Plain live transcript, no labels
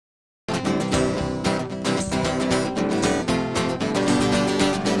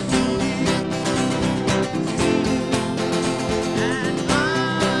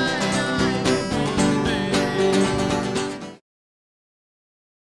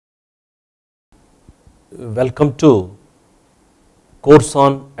Welcome to course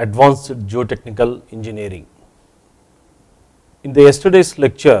on Advanced Geotechnical Engineering. In the yesterday's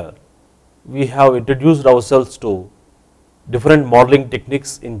lecture, we have introduced ourselves to different modeling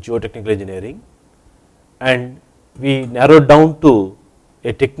techniques in geotechnical engineering, and we narrowed down to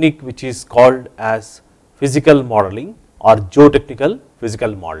a technique which is called as physical modeling or geotechnical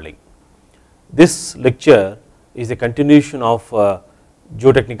physical modeling. This lecture is a continuation of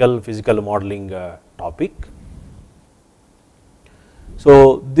geotechnical physical modeling topic.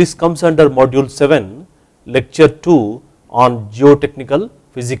 So this comes under module 7, lecture 2 on geotechnical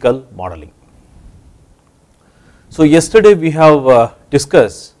physical modeling. So yesterday we have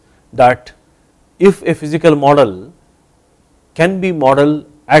discussed that if a physical model can be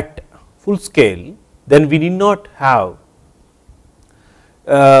modeled at full scale, then we need not have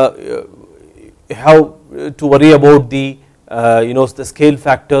to worry about the the scale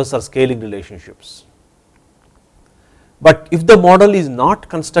factors or scaling relationships. But if the model is not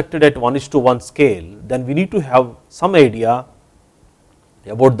constructed at 1:1 scale, then we need to have some idea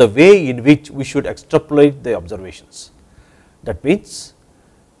about the way in which we should extrapolate the observations. That means,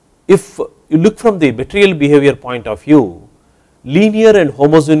 if you look from the material behavior point of view, linear and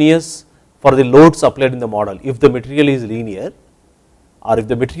homogeneous for the loads applied in the model, if the material is linear or if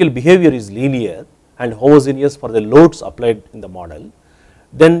the material behavior is linear and homogeneous for the loads applied in the model,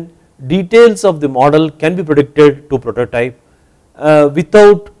 then details of the model can be predicted to prototype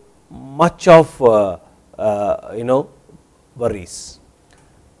without much of worries.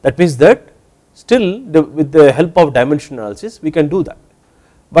 That means that still with the help of dimension analysis we can do that.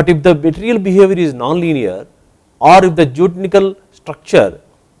 But if the material behavior is non-linear, or if the geotechnical structure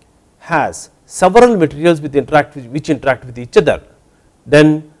has several materials which interact with each other,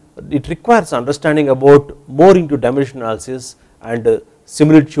 then it requires understanding about more into dimension analysis and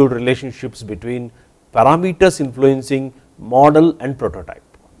similitude relationships between parameters influencing model and prototype.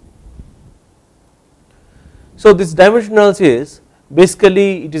 So this dimension analysis,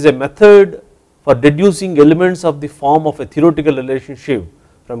 basically it is a method for deducing elements of the form of a theoretical relationship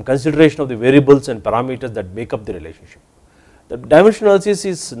from consideration of the variables and parameters that make up the relationship. The dimension analysis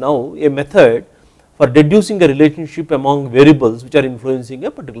is now a method for deducing a relationship among variables which are influencing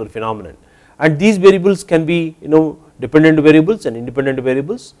a particular phenomenon, and these variables can be dependent variables and independent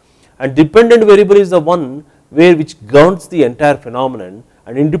variables, and dependent variable is the one which governs the entire phenomenon,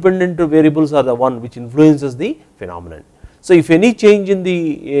 and independent variables are the one which influences the phenomenon. So if any change in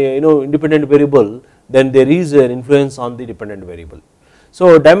the independent variable, then there is an influence on the dependent variable.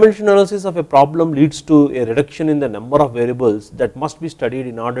 So dimension analysis of a problem leads to a reduction in the number of variables that must be studied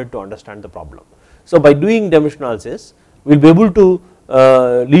in order to understand the problem. So by doing dimension analysis, we will be able to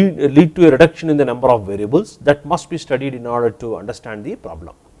lead to a reduction in the number of variables that must be studied in order to understand the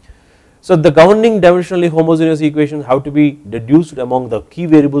problem. So the governing dimensionally homogeneous equations have to be deduced among the key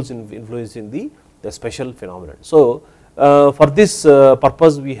variables influencing the special phenomenon. So for this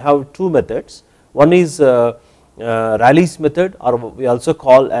purpose we have two methods. One is Rayleigh's method, or we also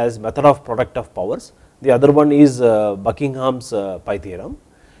call as method of product of powers. The other one is Buckingham's pi theorem.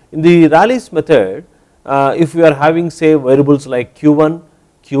 In the Rayleigh's method, if we are having say variables like q1,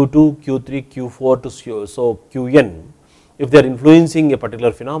 q2, q3, q4 to so qn, if they are influencing a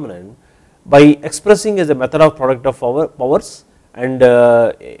particular phenomenon, by expressing as a method of product of powers and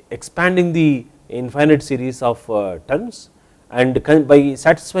expanding the infinite series of terms, and by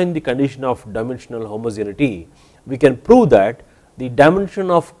satisfying the condition of dimensional homogeneity, we can prove that the dimension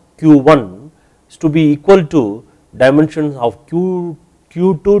of q1 is to be equal to dimensions of q2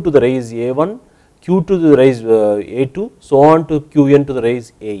 to the raise a1, q2 to the raise a2, so on to qn to the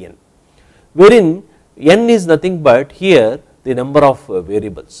raise an, wherein n is nothing but here the number of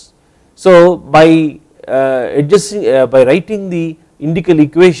variables. So by by writing the indical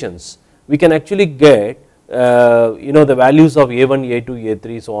equations, we can actually get the values of a1, a2,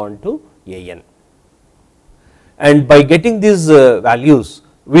 a3, so on to an, and by getting these values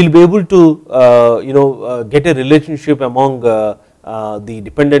we will be able to get a relationship among the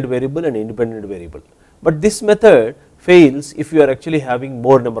dependent variable and independent variable. But this method fails if you are actually having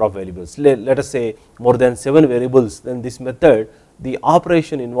more number of variables, let us say more than 7 variables, then this method, the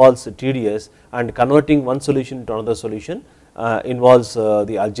operation involves tedious, and converting one solution to another solution involves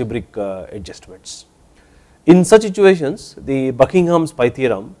the algebraic adjustments. In such situations, the Buckingham's pi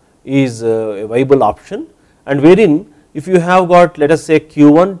theorem is a viable option, and wherein if you have got, let us say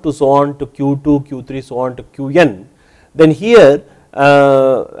q1 to so on to q2, q3, so on to qn, then here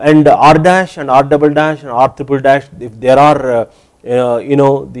and r dash and r double dash and r triple dash, if there are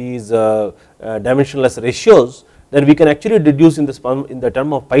these dimensionless ratios, then we can actually deduce in the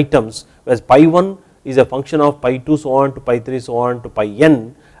term of pi terms, whereas pi 1 is a function of pi 2 so on to pi 3 so on to pi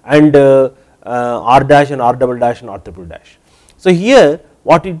n, and r dash and r double dash and r triple dash. So here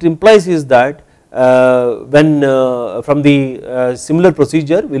what it implies is that when from the similar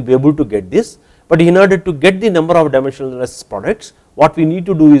procedure we will be able to get this, but in order to get the number of dimensionless products, what we need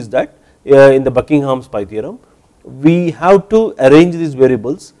to do is that in the Buckingham's pi theorem we have to arrange these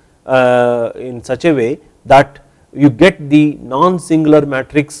variables in such a way that you get the non-singular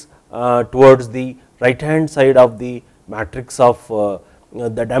matrix towards the right hand side of the matrix of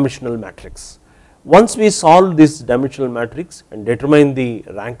the dimensional matrix. Once we solve this dimensional matrix and determine the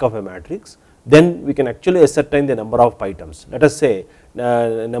rank of a matrix, then we can actually ascertain the number of pi terms. Let us say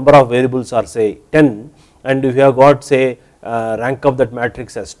number of variables are say 10, and if you have got say rank of that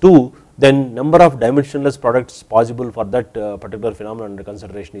matrix as 2, then number of dimensionless products possible for that particular phenomenon under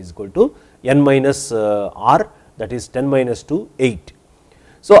consideration is equal to n minus r, that is 10 minus 2, 8.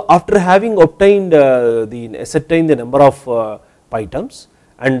 So after having obtained ascertained the number of pi terms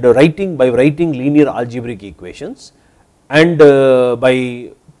and by writing linear algebraic equations, and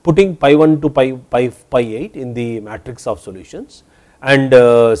by putting pi 1 to pi 8 in the matrix of solutions, and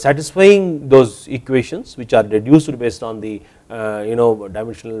satisfying those equations which are deduced based on the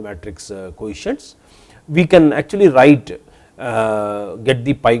dimensional matrix coefficients, we can actually write get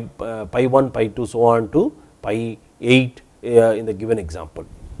the pi 1, pi 2 so on to pi 8 in the given example.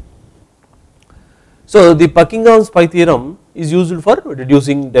 So the Buckingham's pi theorem is used for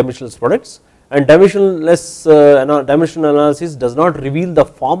reducing dimensionless products, and dimensional analysis does not reveal the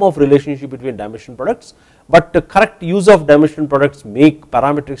form of relationship between dimension products, but the correct use of dimension products make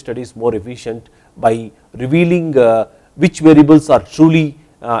parametric studies more efficient by revealing which variables are truly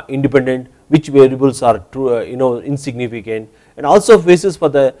independent, which variables are insignificant, and also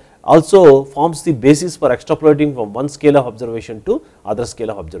forms the basis for extrapolating from one scale of observation to other scale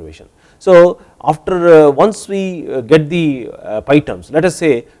of observation. So after once we get the pi terms, let us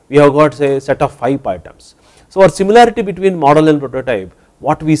say we have got say set of 5 pi terms. So our similarity between model and prototype,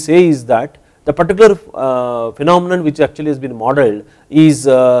 what we say is that the particular phenomenon which actually has been modeled is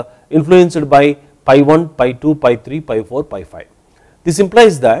influenced by pi 1, pi 2, pi 3, pi 4, pi 5. This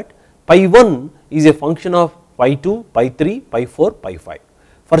implies that pi 1 is a function of pi 2, pi 3, pi 4, pi 5.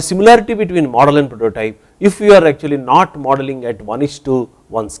 For similarity between model and prototype, if you are actually not modeling at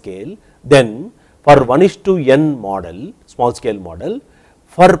 1:1 scale, then for 1:n model, small scale model,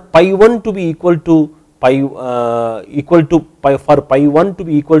 for pi 1 to be equal to for pi 1 to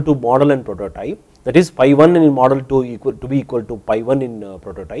be equal to model and prototype, that is pi 1 in model to be equal to pi 1 in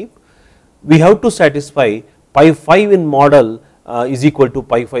prototype, we have to satisfy pi 5 in model is equal to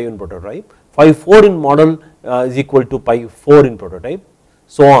pi 5 in prototype, pi 4 in model is equal to pi 4 in prototype,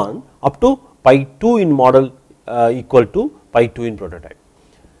 so on up to pi 2 in model equal to pi 2 in prototype.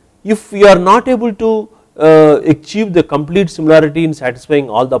 If we are not able to achieve the complete similarity in satisfying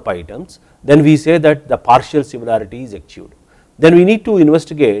all the pi terms, then we say that the partial similarity is achieved. Then we need to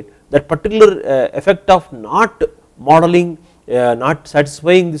investigate that particular effect of not modeling, not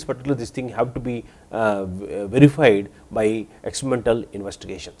satisfying this particular thing have to be verified by experimental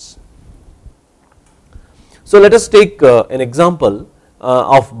investigations. So let us take an example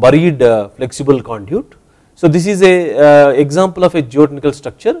of buried flexible conduit. So this is a example of a geotechnical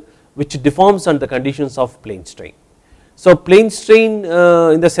structure which deforms under the conditions of plane strain. So plane strain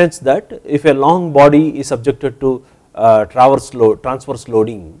in the sense that if a long body is subjected to transverse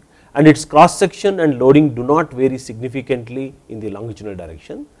loading and its cross section and loading do not vary significantly in the longitudinal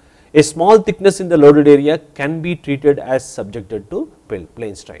direction, a small thickness in the loaded area can be treated as subjected to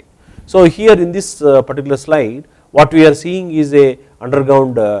plane strain. So here in this particular slide, what we are seeing is a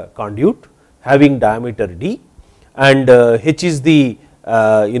underground conduit having diameter d, and h is the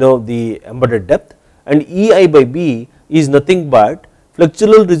the embedded depth, and ei by b is nothing but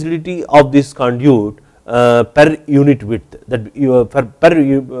flexural rigidity of this conduit per unit width, that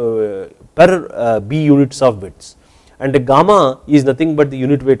per b units of widths, and the gamma is nothing but the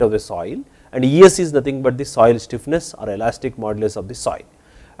unit weight of the soil, and es is nothing but the soil stiffness or elastic modulus of the soil,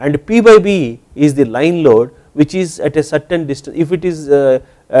 and p by b is the line load which is at a certain distance. If it is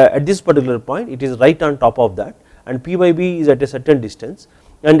at this particular point, it is right on top of that, and p by b is at a certain distance,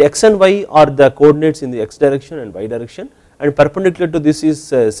 and x and y are the coordinates in the x direction and y direction, and perpendicular to this is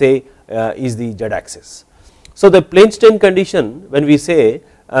say is the z axis. So the plane strain condition, when we say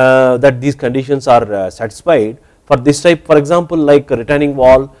that these conditions are satisfied for this type, for example like retaining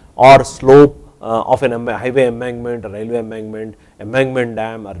wall or slope of an highway embankment or railway embankment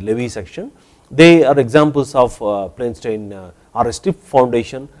dam or levee section, they are examples of plane strain or a stiff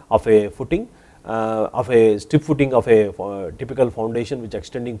foundation of a footing, of a strip footing of a typical foundation which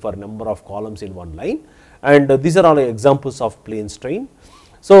extending for number of columns in one line, and these are all examples of plane strain.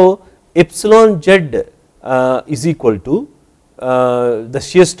 So epsilon z is equal to the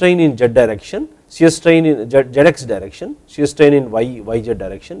shear strain in z direction, shear strain in zx direction, shear strain in yz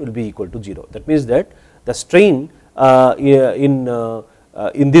direction will be equal to 0. That means that the strain in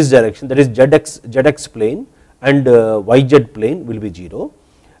this direction, that is zx plane and yz plane will be 0,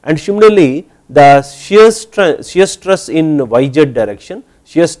 and similarly the shear stress in yz direction,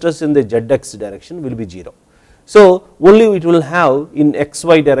 shear stress in the zx direction will be 0. So only it will have in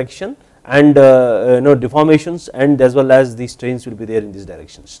xy direction and deformations, and as well as the strains will be there in these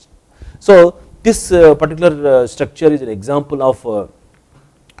directions. So this particular structure is an example of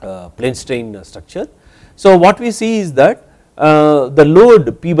plane strain structure. So what we see is that the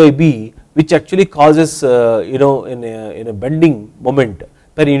load P by B, which actually causes in a bending moment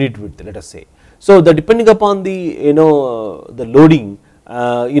per unit width, let us say. So the depending upon the the loading,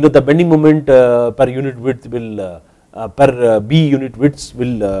 the bending moment per unit width will per B unit widths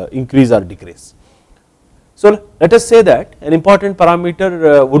will increase or decrease. So let us say that an important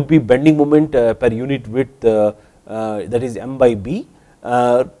parameter would be bending moment per unit width, that is M by B,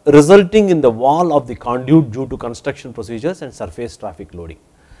 resulting in the wall of the conduit due to construction procedures and surface traffic loading.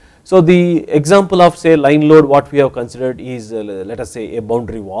 So the example of say line load what we have considered is let us say a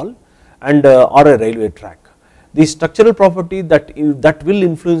boundary wall and or a railway track. The structural property that will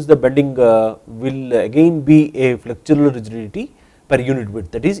influence the bending will again be a flexural rigidity per unit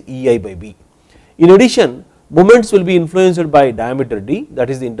width, that is EI by B. In addition, moments will be influenced by diameter d, that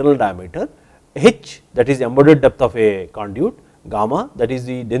is the internal diameter, h, that is embedded depth of a conduit, gamma, that is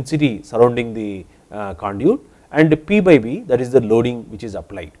the density surrounding the conduit, and P by B, that is the loading which is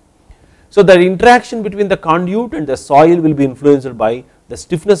applied. So the interaction between the conduit and the soil will be influenced by the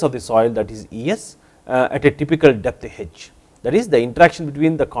stiffness of the soil, that is ES, at a typical depth h, that is the interaction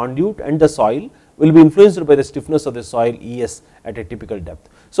between the conduit and the soil will be influenced by the stiffness of the soil ES at a typical depth.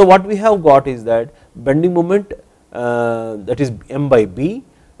 So what we have got is that bending moment, that is M by B,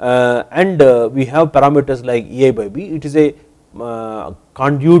 and we have parameters like EI by B, it is a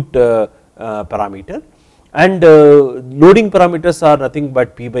conduit parameter, and loading parameters are nothing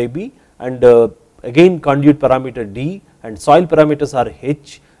but P by B, and again conduit parameter D, and soil parameters are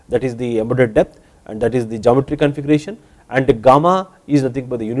H, that is the embedded depth, and that is the geometry configuration, and gamma is nothing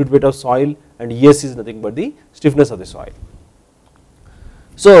but the unit weight of soil, and ES is nothing but the stiffness of the soil.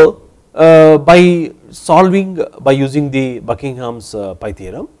 So by using the Buckingham's pi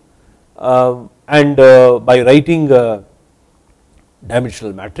theorem and by writing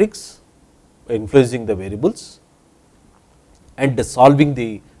dimensional matrix influencing the variables and solving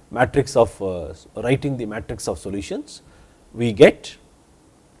the matrix of writing the matrix of solutions, we get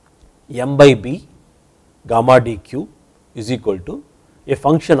M by B gamma d cube is equal to a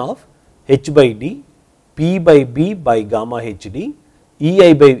function of H by D, P by B by gamma H D,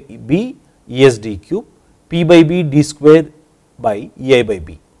 EI by B ES d cube, P by B d square by EI by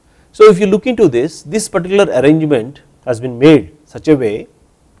B. So if you look into this particular arrangement has been made such a way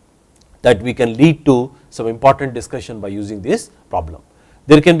that we can lead to some important discussion by using this problem.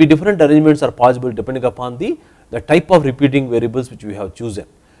 There can be different arrangements are possible depending upon the type of repeating variables which we have chosen,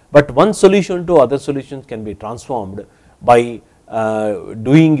 but one solution to other solutions can be transformed by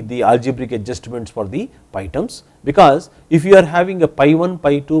doing the algebraic adjustments for the pi terms, because if you are having a pi 1,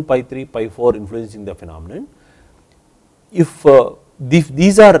 pi 2, pi 3, pi 4 influencing the phenomenon, if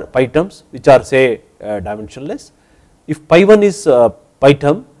these are pi terms which are say dimensionless, if pi 1 is pi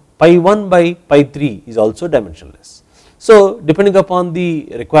term, pi 1 by pi 3 is also dimensionless. So depending upon the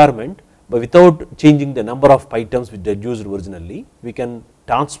requirement, but without changing the number of pi terms which deduced originally, we can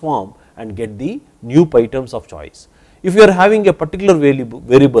transform and get the new pi terms of choice. If you are having a particular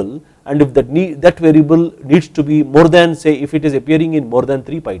variable and if that variable needs to be more than, say if it is appearing in more than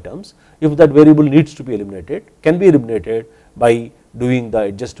 3 pi terms, if that variable needs to be eliminated, can be eliminated by doing the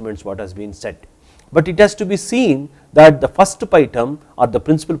adjustments what has been set. But it has to be seen that the first pi term or the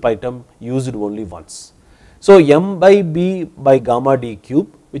principal pi term used only once. So M by B by gamma d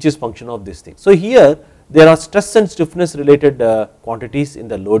cube, which is function of this thing. So here there are stress and stiffness related quantities in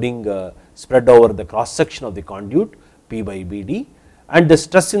the loading spread over the cross section of the conduit P by BD, and the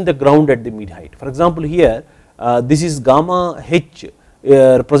stress in the ground at the mid height. For example, here this is gamma H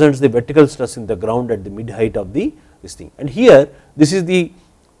represents the vertical stress in the ground at the mid height of this thing, and here this is the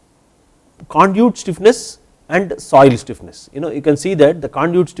conduit stiffness and soil stiffness. You can see that the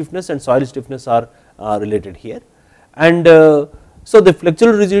conduit stiffness and soil stiffness are related here, and so the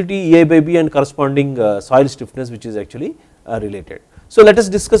flexural rigidity EI by B and corresponding soil stiffness which is actually related. So let us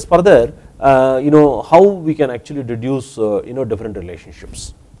discuss further how we can actually deduce different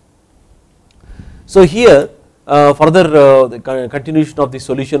relationships. So here further the continuation of the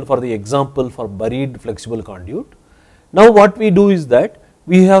solution for the example for buried flexible conduit. Now what we do is that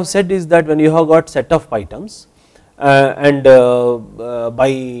we have said is that when you have got set of pi terms and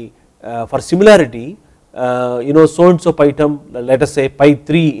by for similarity so and so pi term, let us say pi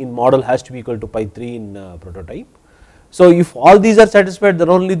 3 in model has to be equal to pi 3 in prototype. So if all these are satisfied, then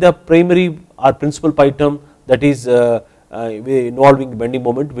only the primary or principal pi term, that is involving bending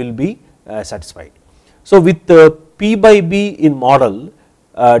moment, will be satisfied. So with P by B in model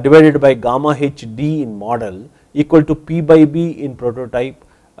divided by gamma h d in model equal to P by B in prototype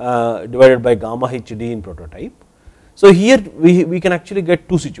divided by gamma h d in prototype. So here we can actually get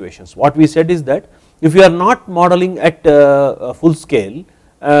two situations. What we said is that if you are not modeling at full scale,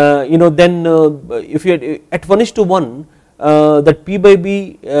 then if you are at 1:1 that P by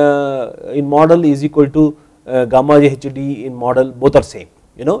B in model is equal to gamma h d in model, both are same,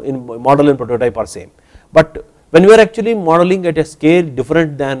 in model and prototype are same. But when we are actually modeling at a scale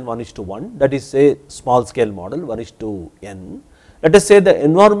different than 1:1, that is say small scale model 1:n, let us say the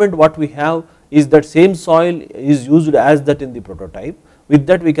environment what we have is that same soil is used as that in the prototype. With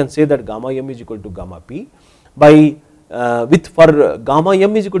that we can say that gamma m is equal to gamma p by with for gamma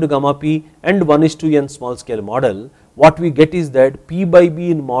m is equal to gamma p and 1:n small scale model, what we get is that P by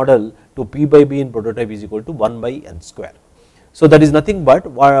B in model to P by B in prototype is equal to 1 by n square. So that is nothing but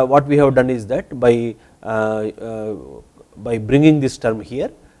what we have done is that by bringing this term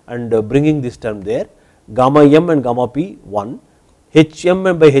here and bringing this term there, gamma m and gamma p 1, hm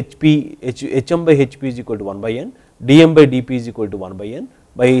by hp, hm by hp is equal to 1 by n, dm by dp is equal to 1 by n.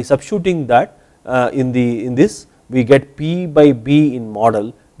 By substituting that in this we get P by B in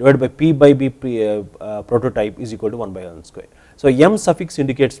model divided by P by B prototype is equal to 1 by n square. So m suffix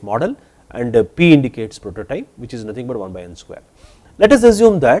indicates model and P indicates prototype, which is nothing but 1 by n square. Let us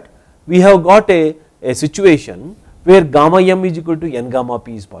assume that we have got a situation where gamma m is equal to n gamma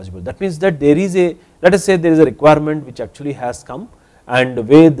p is possible. That means that there is a, let us say there is a requirement which actually has come, and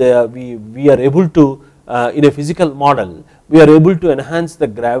where we are able to in a physical model we are able to enhance the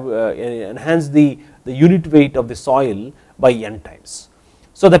unit weight of the soil by n times.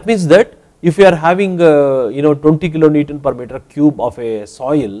 So that means that if you are having 20 kilonewton per meter cube of a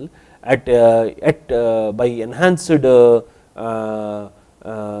soil at by enhanced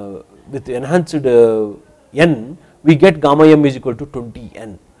with enhanced n, we get gamma m is equal to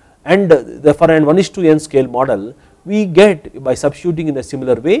 20n, and for an 1:n scale model we get by substituting in a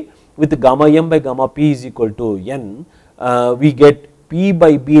similar way with gamma m by gamma p is equal to n, we get P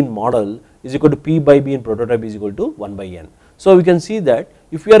by B in model is equal to P by B in prototype is equal to 1 by n. So we can see that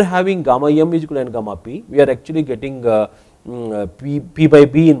if we are having gamma m is equal to n gamma p, we are actually getting P by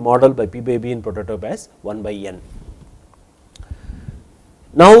B in model by P by B in prototype as 1 by n.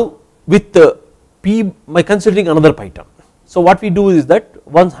 Now with P by considering another pi term. So what we do is that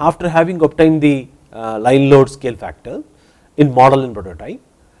once after having obtained the line load scale factor in model and prototype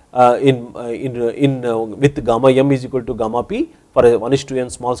with gamma m is equal to gamma p for a 1:n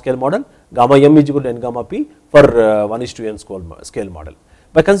small scale model, gamma m is equal to n gamma p for 1:n scale model.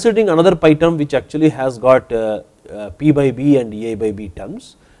 By considering another pi term which actually has got P by B and EA by B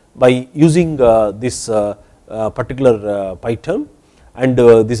terms, by using this particular pi term and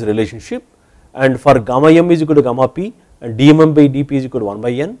this relationship, and for gamma m is equal to gamma p and dmm by dp is equal to 1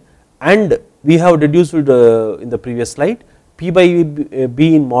 by n, and we have deduced in the previous slide P by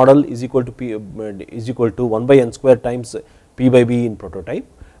B in model is equal to 1 by n square times P by B in prototype.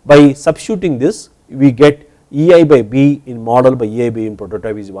 By substituting this we get EI by B in model by EI by B in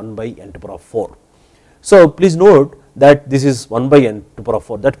prototype is 1 by n to the power of 4. So please note that this is 1 by n to the power of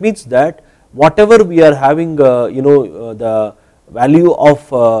 4. That means that whatever we are having the value of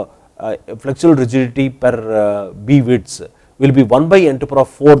flexural rigidity per B widths will be 1 by n to the power of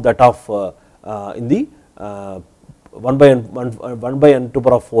 4, that of in the 1 by n to the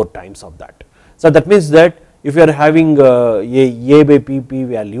power of 4 times of that. So that means that if you are having a by pp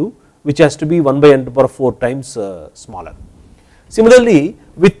value which has to be 1 by n to the power of 4 times smaller. Similarly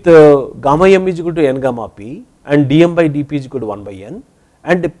with gamma m is equal to n gamma p and dm by dp is equal to 1 by n,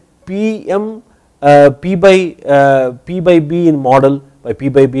 and pm p by b in model by p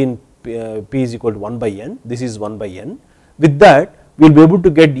by b in p is equal to 1 by n, this is 1 by n. With that we will be able to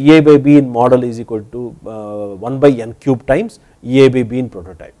get EA by B in model is equal to 1 by n cube times EA by B in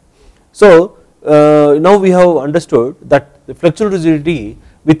prototype. So now we have understood that the flexural rigidity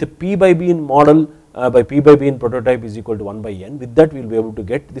with P by B in model by P by B in prototype is equal to 1 by n. With that we will be able to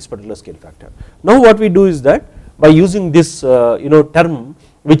get this particular scale factor. Now what we do is that by using this term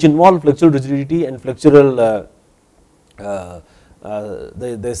which involve flexural rigidity and flexural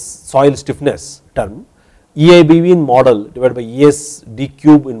the soil stiffness term. EIBB in model divided by ES d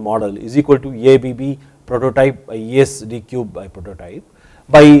cube in model is equal to EIBB prototype by ES d cube by prototype,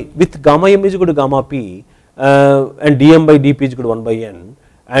 by with gamma m is equal to gamma p and dm by dp is equal to 1 by n,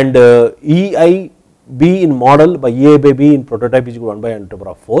 and EIB in model by EI by b in prototype is equal to 1 by n to the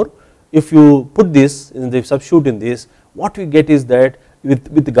power of 4. If you put this in the substitute in this, what we get is that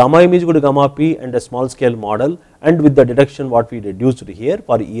with gamma m is equal to gamma p and a small scale model, and with the deduction what we reduced here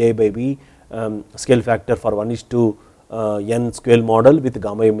for EI by b scale factor for 1:n scale model with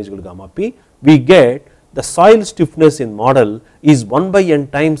gamma m is equal to gamma p, we get the soil stiffness in model is 1 by n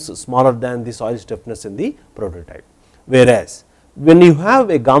times smaller than the soil stiffness in the prototype. Whereas when you have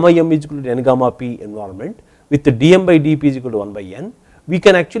a gamma m is equal to n gamma p environment with the dm by dp is equal to 1 by n, we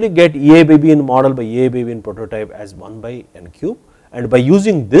can actually get EI by b in model by EI by b in prototype as 1 by n cube, and by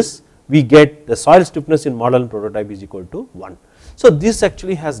using this we get the soil stiffness in model and prototype is equal to 1. So this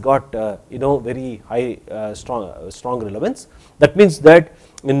actually has got very high strong relevance. That means that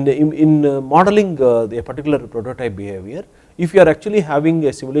in modeling a particular prototype behavior, if you are actually having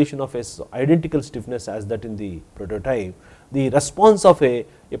a simulation of a identical stiffness as that in the prototype, the response of a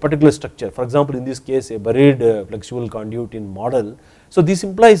particular structure, for example in this case a buried flexible conduit in model. So this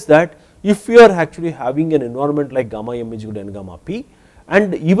implies that if you are actually having an environment like gamma m is equal to n gamma p,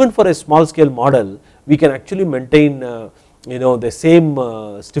 and even for a small scale model we can actually maintain the same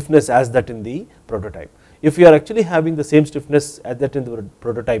stiffness as that in the prototype. If you are actually having the same stiffness as that in the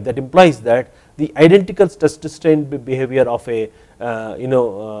prototype, that implies that the identical stress strain behavior of a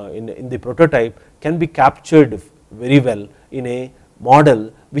in the prototype can be captured very well in a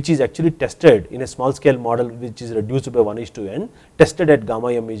model which is actually tested in a small scale model which is reduced by 1:n, tested at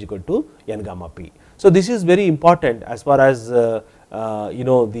gamma m is equal to n gamma p. So this is very important as far as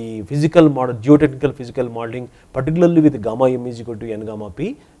the physical model, geotechnical physical modeling, particularly with gamma m is equal to n gamma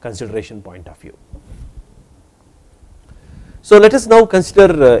p consideration point of view. So let us now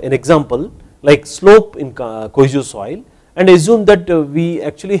consider an example like slope in cohesive soil, and assume that we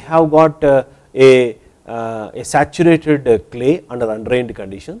actually have got a saturated clay under undrained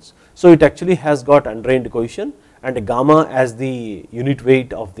conditions. So it actually has got undrained cohesion and gamma as the unit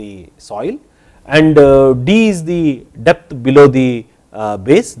weight of the soil, and d is the depth below the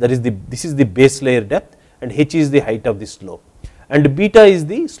base, that is this is the base layer depth, and h is the height of the slope, and beta is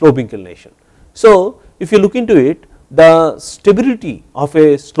the slope inclination. So if you look into it, the stability of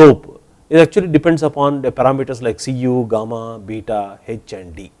a slope it actually depends upon the parameters like Cu, gamma, beta, h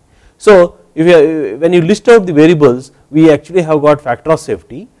and d. So if when you list out the variables, we actually have got factor of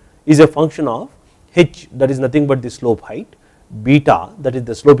safety is a function of h, that is nothing but the slope height, beta that is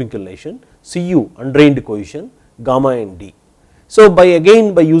the slope inclination, Cu undrained cohesion, gamma and d. So by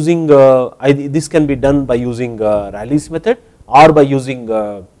using this can be done by using Rayleigh's method or by using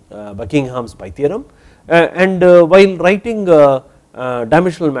Buckingham's pi theorem, and while writing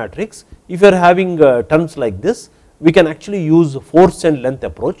dimensional matrix, if you are having terms like this, we can actually use force and length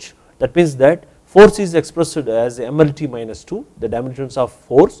approach. That means that force is expressed as MLT minus 2, the dimensions of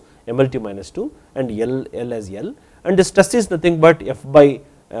force MLT minus 2, and L as L, and the stress is nothing but F by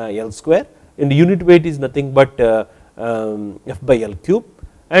L square, and the unit weight is nothing but F by L cube,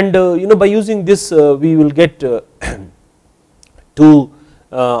 and by using this we will get two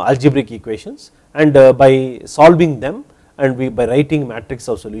algebraic equations, and by solving them and by writing matrix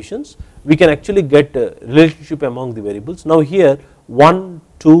of solutions, we can actually get relationship among the variables. Now here 1,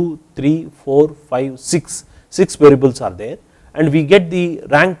 2, 3, 4, 5, 6 variables are there, and we get the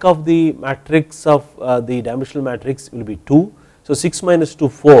rank of the matrix of the dimensional matrix will be 2. So 6 minus 2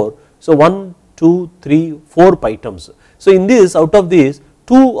 4. So 1, 2, 3, 4 pi terms. So in this, out of these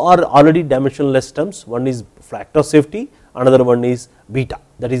 2 are already dimensionless terms. One is factor of safety, another one is beta,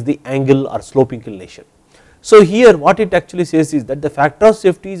 that is the angle or slope inclination. So here what it actually says is that the factor of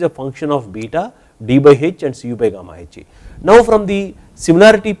safety is a function of beta, d by h and cu by gamma h. Now from the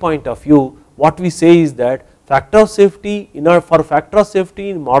similarity point of view, what we say is that factor of safety for factor of safety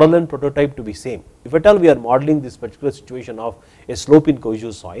in model and prototype to be same, if at all we are modeling this particular situation of a slope in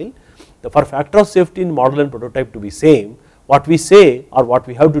cohesive soil, for factor of safety in model and prototype to be same, what we say or what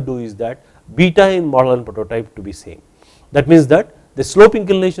we have to do is that beta in model and prototype to be same. That means that the slope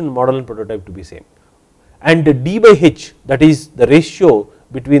inclination in model and prototype to be same, and the d by h, that is the ratio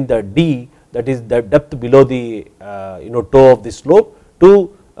between the d, that is the depth below the toe of the slope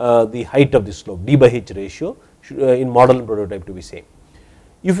to the height of the slope, d by h ratio in model and prototype to be same.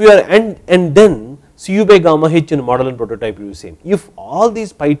 If you are and then Cu by gamma h in model and prototype will be same. If all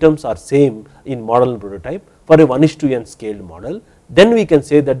these pi terms are same in model and prototype for a 1:n scaled model, then we can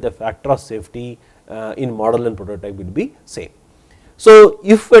say that the factor of safety in model and prototype will be same. So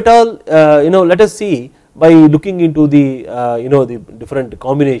if at all let us see by looking into the the different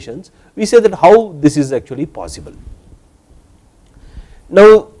combinations, we say that how this is actually possible. Now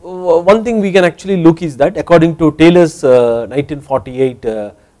one thing we can actually look is that according to Taylor's 1948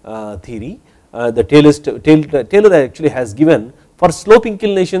 theory, Taylor actually has given for slope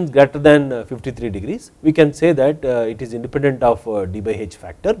inclinations greater than 53 degrees, we can say that it is independent of d by h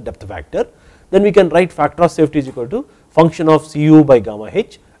factor, depth factor. Then we can write factor of safety is equal to function of Cu by gamma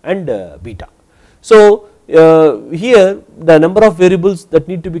h and beta. So here the number of variables that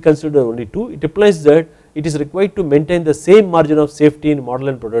need to be considered are only 2. It implies that it is required to maintain the same margin of safety in model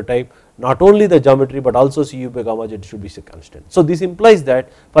and prototype, not only the geometry but also Cu by gamma z should be constant. So this implies that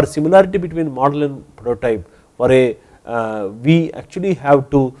for similarity between model and prototype, for a we actually have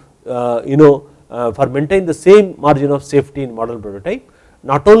to for maintain the same margin of safety in model and prototype,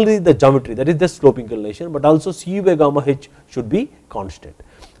 not only the geometry, that is the slope inclination, but also Cu by gamma h should be constant.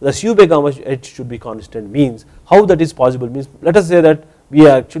 The Cu by gamma h should be constant means how that is possible means, let us say that we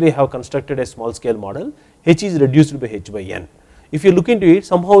actually have constructed a small scale model, h is reduced by h by n. If you look into it,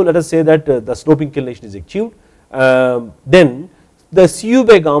 somehow let us say that the slope inclination is achieved, then the Cu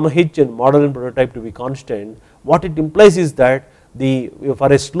by gamma h in model and prototype to be constant, what it implies is that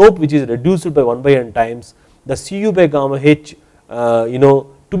for a slope which is reduced by 1 by n times, the Cu by gamma h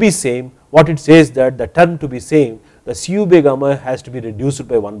to be same, what it says that the term to be same, the Cu by gamma has to be reduced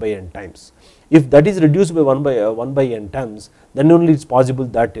by 1 by n times. If that is reduced by 1 by n times, then only it is possible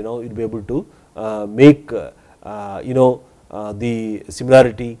that you will be able to make the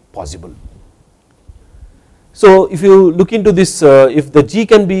similarity possible. So if you look into this, if the G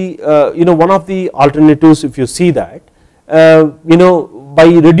can be one of the alternatives, if you see that by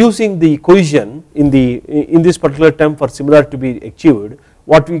reducing the cohesion in this particular term for similarity to be achieved,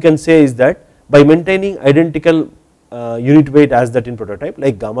 what we can say is that by maintaining identical unit weight as that in prototype,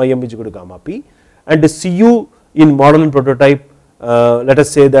 like gamma m is equal to gamma p, and the Cu in model and prototype let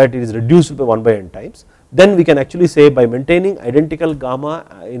us say that it is reduced by 1 by n times, then we can actually say by maintaining identical gamma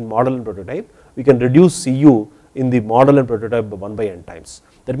in model and prototype, we can reduce Cu in the model and prototype by 1 by n times.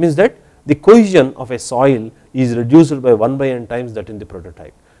 That means that the cohesion of a soil is reduced by 1 by n times that in the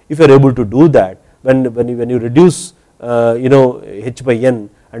prototype. If you are able to do that, when you reduce h by n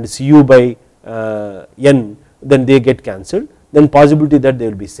and Cu by n, then they get cancelled, then possibility that they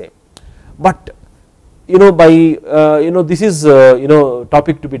will be same. But by this is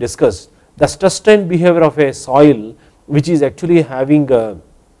topic to be discussed, the stress strain behavior of a soil which is actually having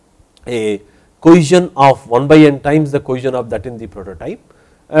a cohesion of 1 by n times the cohesion of that in the prototype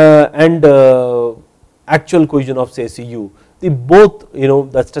and actual cohesion of say Cu, the both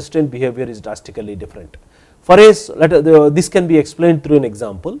the stress strain behavior is drastically different. For a this can be explained through an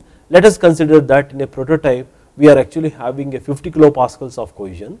example. Let us consider that in a prototype we are actually having a 50 kilopascals of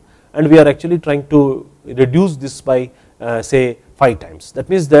cohesion, and we are actually trying to reduce this by say 5 times. That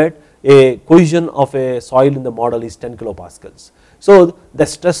means that a cohesion of a soil in the model is 10 kilopascals. So the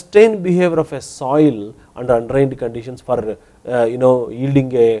stress strain behavior of a soil under undrained conditions for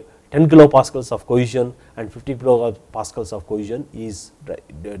yielding a 10 kilopascals of cohesion and 50 kilopascals of cohesion is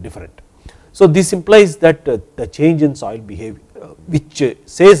different. So this implies that the change in soil behavior, which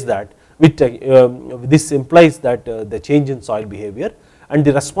says that this implies that the change in soil behavior and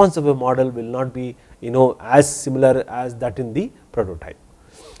the response of a model will not be as similar as that in the prototype.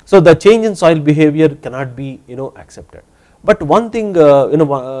 So the change in soil behavior cannot be accepted. But one thing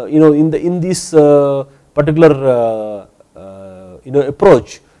in this particular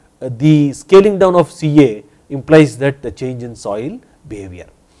approach, the scaling down of Ca implies that the change in soil behavior.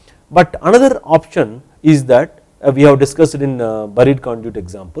 But another option is that we have discussed in buried conduit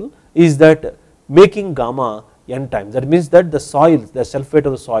example, is that making gamma n times, that means that the soil, the self weight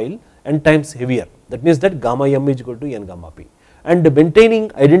of the soil n times heavier, that means that gamma m is equal to n gamma p, and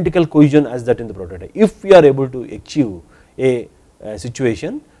maintaining identical cohesion as that in the prototype. If we are able to achieve a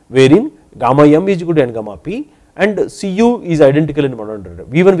situation wherein gamma m is equal to n gamma p and Cu is identical in model and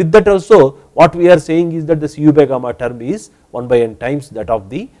prototype, even with that also what we are saying is that the Cu by gamma term is 1 by n times that of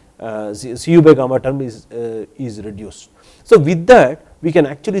the Cu by gamma term is reduced. So with that we can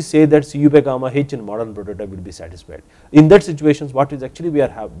actually say that Cu by gamma h in model and prototype will be satisfied. In that situations what is actually we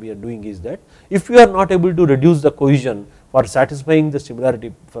are doing is that if we are not able to reduce the cohesion for satisfying the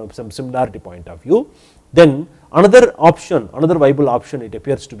similarity from some similarity point of view, then another option, another viable option it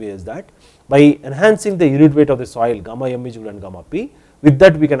appears to be is that by enhancing the unit weight of the soil gamma m is equal to n gamma p, with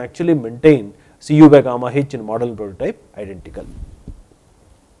that we can actually maintain Cu by gamma h in model and prototype identical.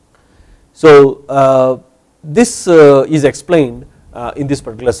 So this is explained in this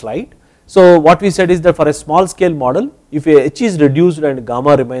particular slide. So what we said is that for a small scale model, if H is reduced and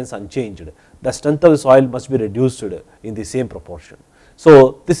gamma remains unchanged, the strength of the soil must be reduced in the same proportion.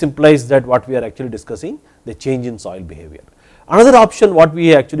 So this implies that what we are actually discussing, the change in soil behavior. Another option what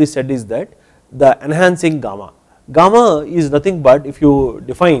we actually said is that the enhancing gamma. Gamma is nothing but, if you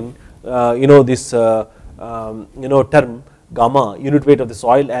define this term gamma, unit weight of the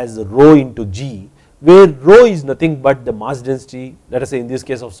soil, as rho into G, where rho is nothing but the mass density, let us say in this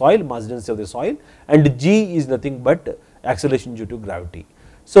case of soil, mass density of the soil, and G is nothing but acceleration due to gravity.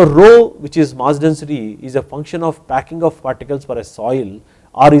 So rho, which is mass density, is a function of packing of particles for a soil,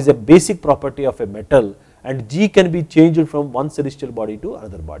 or is a basic property of a metal, and G can be changed from one celestial body to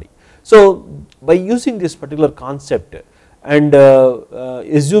another body. So by using this particular concept and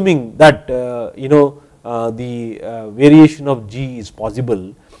assuming that the variation of G is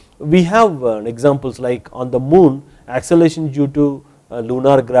possible, we have examples like on the moon, acceleration due to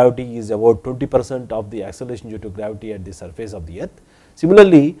lunar gravity is about 20% of the acceleration due to gravity at the surface of the earth.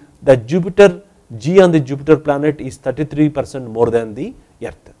 Similarly, the Jupiter, G on the Jupiter planet is 33% more than the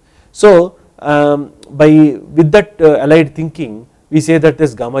earth. So with that allied thinking, we say that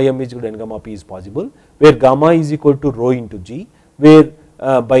this gamma m is equal to n gamma p is possible, where gamma is equal to rho into G, where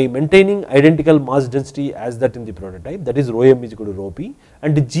by maintaining identical mass density as that in the prototype, that is rho m is equal to rho p,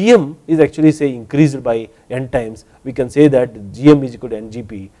 and Gm is actually say increased by n times, we can say that Gm is equal to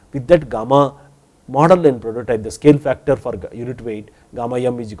ngp. With that gamma model and prototype, the scale factor for unit weight gamma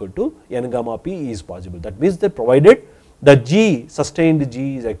m is equal to n gamma p is possible. That means that provided the G, sustained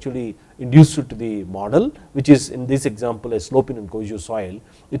G, is actually induced to the model, which is in this example a sloping and cohesive soil,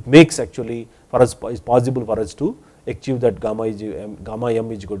 it makes actually for us is possible for us to achieve that gamma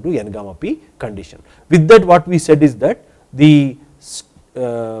m is equal to n gamma p condition. With that, what we said is that the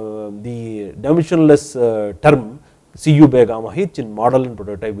dimensionless term Cu by gamma h in model and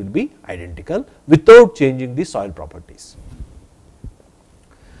prototype will be identical without changing the soil properties.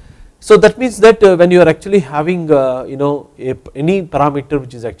 So that means that when you are actually having any parameter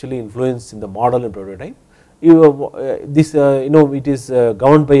which is actually influenced in the model and prototype, it is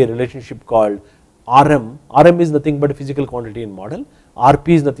governed by a relationship called Rm. Rm is nothing but a physical quantity in model, Rp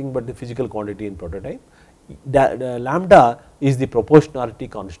is nothing but the physical quantity in prototype, lambda is the proportionality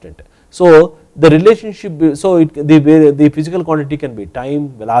constant. So the relationship, so the physical quantity can be time,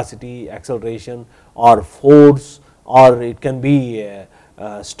 velocity, acceleration, or force, or it can be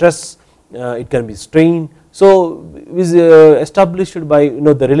stress, it can be strain. So is established by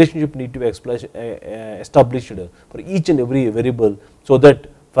the relationship need to be established for each and every variable, so that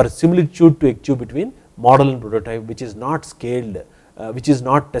for similitude to achieve between model and prototype, which is not scaled, which is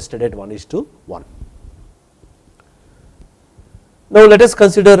not tested at 1:1. Now let us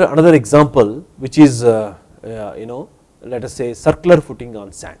consider another example, which is let us say circular footing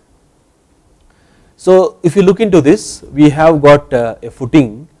on sand. So if you look into this, we have got a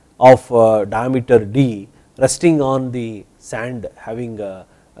footing of diameter d resting on the sand, having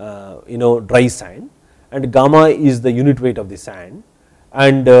dry sand, and gamma is the unit weight of the sand,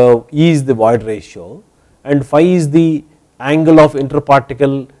 and E is the void ratio, and phi is the angle of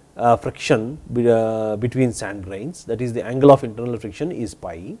interparticle friction between sand grains, that is the angle of internal friction is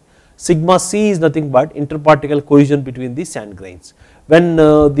pi. Sigma c is nothing but interparticle cohesion between the sand grains. When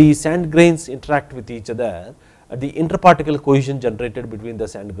the sand grains interact with each other, the interparticle cohesion generated between the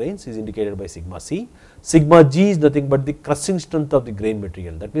sand grains is indicated by sigma c. Sigma g is nothing but the crushing strength of the grain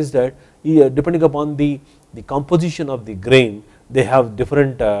material. That means that depending upon the composition of the grain, they have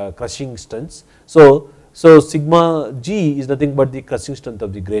different crushing strengths. So sigma g is nothing but the crushing strength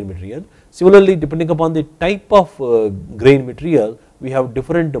of the grain material. Similarly, depending upon the type of grain material, we have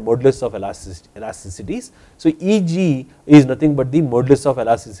different modulus of elasticities. So Eg is nothing but the modulus of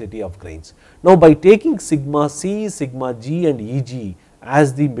elasticity of grains. Now by taking sigma c, sigma g and Eg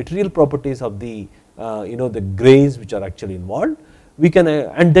as the material properties of the the grains which are actually involved, we can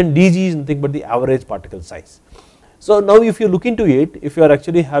and then dg is nothing but the average particle size. So now if you look into it, if you are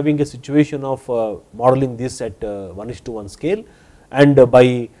actually having a situation of modeling this at 1:1 scale, and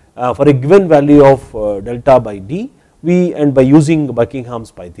by for a given value of delta by d, and by using Buckingham's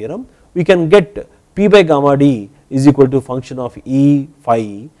pi theorem, we can get P by gamma d is equal to function of E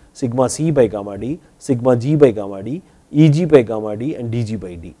phi sigma c by gamma d, sigma g by gamma d, Eg by gamma d and dg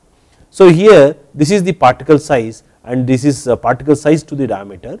by d. So here this is the particle size, and this is particle size to the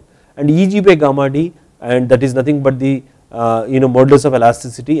diameter, and Eg by gamma d, and that is nothing but the modulus of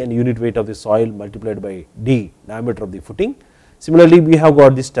elasticity and unit weight of the soil multiplied by d, diameter of the footing. Similarly, we have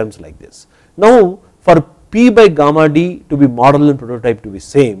got these terms like this. Now for P by gamma d to be model and prototype to be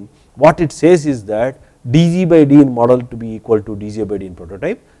same, what it says is that dg by d in model to be equal to dj by d in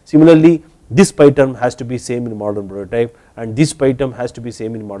prototype. Similarly, this pi term has to be same in model and prototype, and this pi term has to be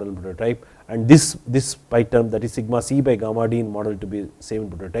same in model and prototype, and this pi term, that is sigma c by gamma d in model, to be same in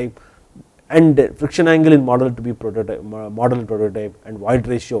prototype, and friction angle in model to be prototype, model and prototype, and void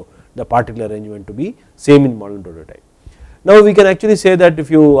ratio, the particle arrangement, to be same in model and prototype. Now we can actually say that if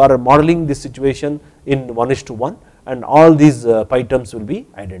you are modeling this situation in 1:1, and all these pi terms will be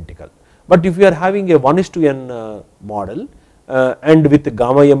identical. But if you are having a 1:n model and with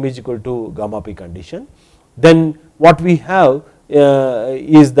gamma m is equal to gamma p condition, then what we have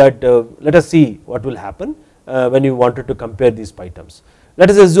is that let us see what will happen when you wanted to compare these pi terms. Let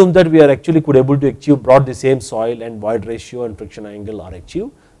us assume that we are actually could able to achieve brought the same soil, and void ratio and friction angle are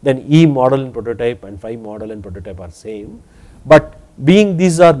achieved, then E model and prototype and phi model and prototype are same. But being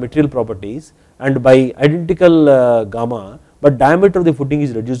these are material properties, and by identical gamma, but diameter of the footing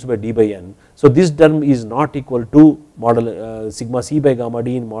is reduced by d by n. So this term is not equal to model sigma c by gamma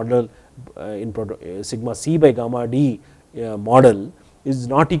d in model sigma c by gamma d model is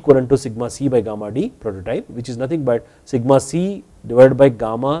not equivalent to sigma c by gamma d prototype, which is nothing but sigma c divided by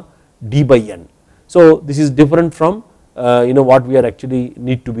gamma d by n. So this is different from what we are actually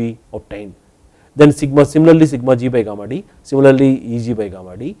need to be obtained. Then similarly sigma g by gamma d, similarly Eg by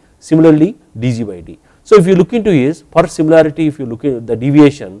gamma d, similarly dg by d. So if you look into is, for similarity, if you look at the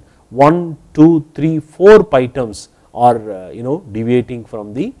deviation, 1, 2, 3, 4 pi terms are deviating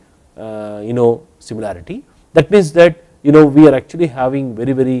from the similarity. That means that we are actually having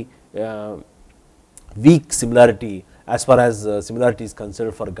very weak similarity as far as similarity is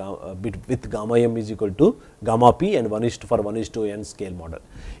concerned for with gamma m is equal to gamma p and 1:n scale model.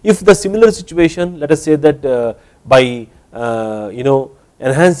 If the similar situation, let us say that by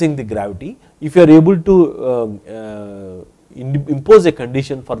enhancing the gravity, if you are able to impose a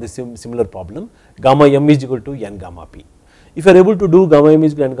condition for the similar problem, gamma m is equal to n gamma p. If you are able to do gamma m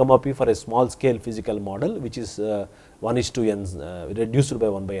is equal to n gamma p for a small scale physical model, which is 1:n reduced by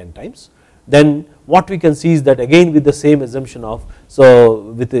 1/n times, then what we can see is that again with the same assumption of,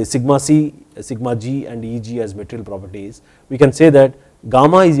 so with sigma c, sigma g and Eg as material properties, we can say that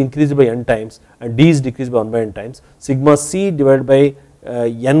gamma is increased by n times and d is decreased by 1/n times, sigma c divided by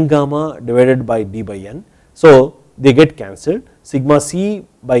n gamma divided by d by n. So they get cancelled, sigma c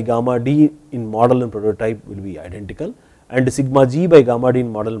by gamma d in model and prototype will be identical, and sigma g by gamma d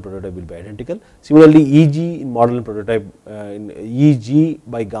in model and prototype will be identical. Similarly, Eg in model and prototype, Eg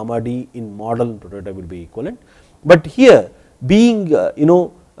by gamma d in model and prototype will be equivalent. But here being we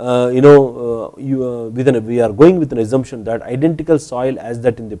are going with an assumption that identical soil as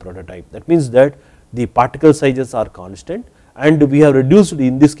that in the prototype, that means that the particle sizes are constant, and we have reduced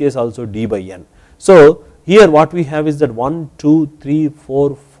in this case also d by n. So here what we have is that 1, 2, 3,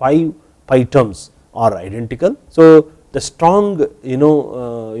 4, 5 pi terms are identical. So the strong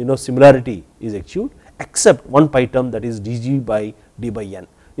similarity is achieved, except one pi term, that is dg by d by n.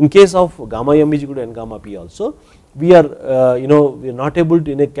 In case of gamma m is equal to n gamma p also, we are we are not able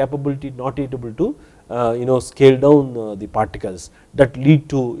to, in a capability not able to scale down the particles that lead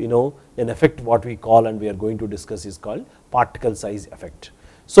to an effect what we call, and we are going to discuss, is called particle size effect.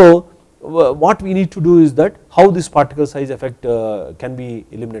 So what we need to do is that how this particle size effect can be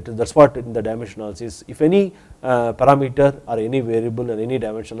eliminated. That is what in the dimension analysis, if any parameter or any variable or any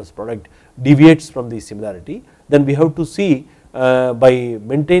dimensionless product deviates from the similarity, then we have to see by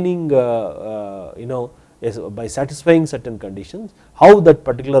maintaining by satisfying certain conditions, how that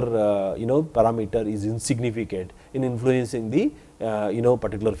particular parameter is insignificant in influencing the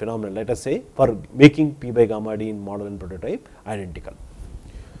particular phenomenon, let us say for making p by gamma d in model and prototype identical.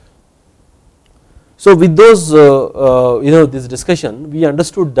 So with those this discussion, we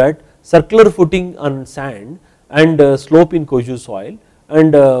understood that circular footing on sand and slope in cohesive soil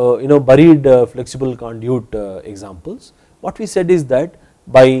and buried flexible conduit examples, what we said is that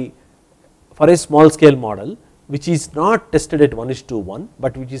by for a small scale model which is not tested at 1:1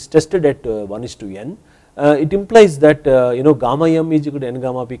 but which is tested at 1:n, it implies that gamma m is equal to n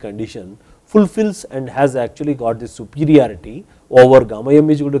gamma p condition fulfills and has actually got the superiority over gamma m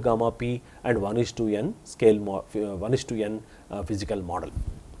is equal to gamma p and 1:n scale 1:n physical model.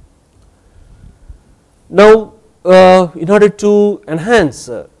 Now in order to enhance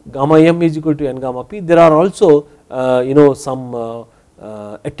gamma m is equal to n gamma p, there are also some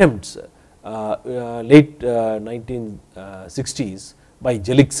attempts late 1960s by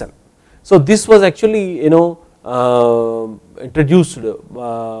Jelickson. So this was actually introduced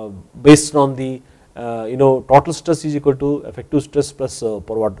based on the total stress is equal to effective stress plus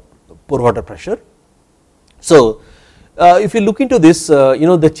pore water pressure. So if you look into this,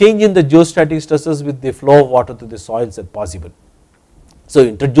 the change in the geostatic stresses with the flow of water through the soils are possible. So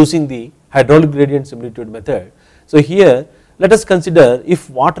introducing the hydraulic gradient similitude method. So here let us consider if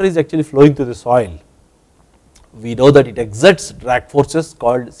water is actually flowing through the soil, we know that it exerts drag forces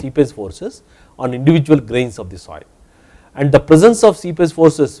called seepage forces on individual grains of the soil, and the presence of seepage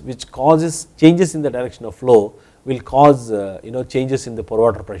forces which causes changes in the direction of flow will cause changes in the pore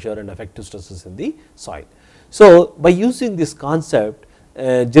water pressure and effective stresses in the soil. So by using this concept,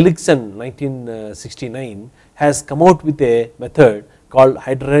 Jelickson 1969 has come out with a method called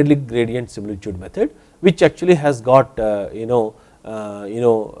hydraulic gradient similitude method, which actually has got as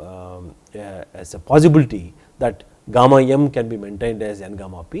a possibility that gamma m can be maintained as n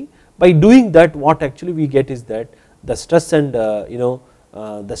gamma p. By doing that, what actually we get is that the stress and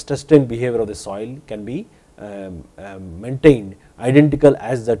the stress strain behavior of the soil can be maintained identical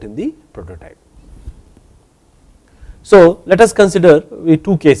as that in the prototype. So let us consider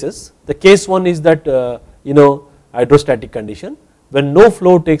two cases. The case one is that hydrostatic condition, when no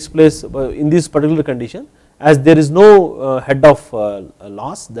flow takes place in this particular condition, as there is no head of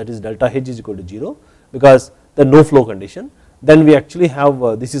loss, that is delta H is equal to 0 because the no flow condition, then we actually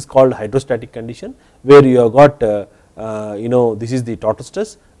have this is called hydrostatic condition, where you have got this is the total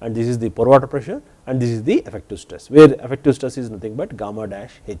stress and this is the pore water pressure and this is the effective stress, where effective stress is nothing but gamma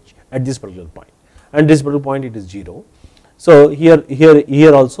dash H at this particular point, and this particular point it is 0. So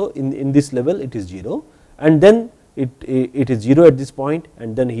here also in this level it is 0, and then it is 0 at this point,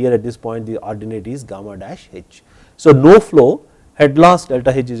 and then here at this point the ordinate is gamma dash H. So no flow, head loss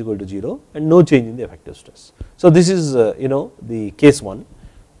delta H is equal to 0 and no change in the effective stress. So this is the case 1.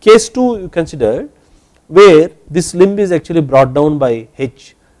 Case 2 you consider where this limb is actually brought down by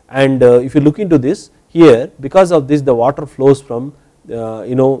H, and if you look into this here, because of this the water flows from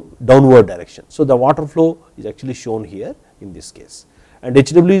downward direction. So the water flow is actually shown here in this case, and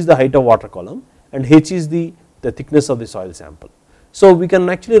HW is the height of water column and H is the thickness of the soil sample. So we can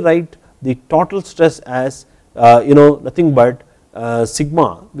actually write the total stress as nothing but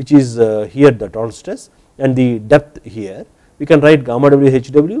sigma, which is here the total stress, and the depth here we can write gamma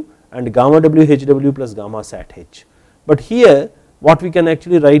WHW and gamma WHW plus gamma sat H. But here what we can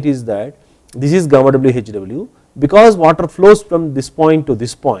actually write is that this is gamma WHW, because water flows from this point to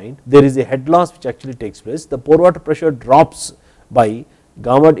this point, there is a head loss which actually takes place. The pore water pressure drops by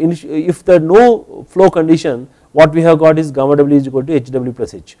gamma, if there no flow condition, what we have got is gamma W is equal to HW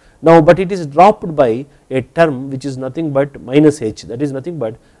plus H. Now but it is dropped by a term which is nothing but minus H, that is nothing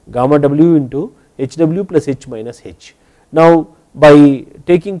but gamma W into HW plus H minus H. Now by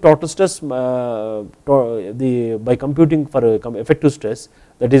taking total stress by computing for effective stress,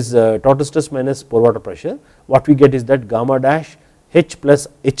 that is total stress minus pore water pressure, what we get is that gamma dash H plus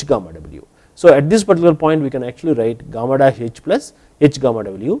H gamma W. So at this particular point we can actually write gamma dash H plus H gamma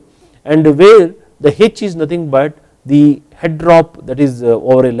W, and where the H is nothing but the head drop, that is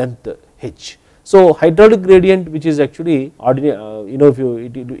over a length H. So hydraulic gradient, which is actually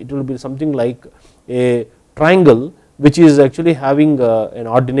it will be something like a triangle which is actually having an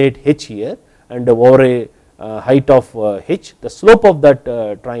ordinate H here and over a height of H. The slope of that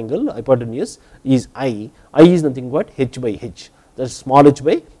triangle hypotenuse is I is nothing but H by H, that is small h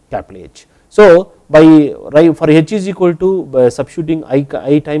by capital H. So by for H is equal to substituting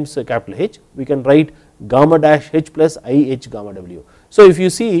I times capital H, we can write gamma dash H plus I H gamma W. So if you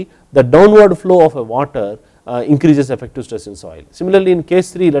see the downward flow of a water increases effective stress in soil. Similarly in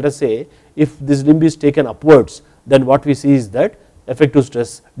case 3, let us say if this limb is taken upwards, then what we see is that effective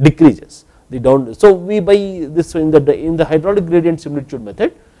stress decreases. So we by this in the hydraulic gradient similitude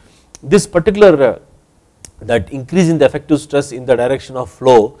method, this particular that increase in the effective stress in the direction of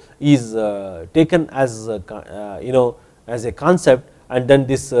flow is taken as as a concept, and then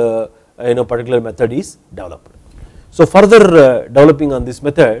this particular method is developed. So further developing on this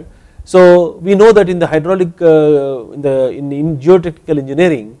method, so we know that in the hydraulic in geotechnical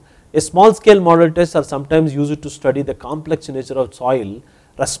engineering, a small scale model tests are sometimes used to study the complex nature of soil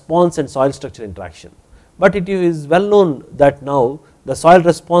response and soil structure interaction. But it is well known that now the soil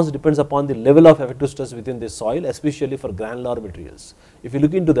response depends upon the level of effective stress within the soil, especially for granular materials. If you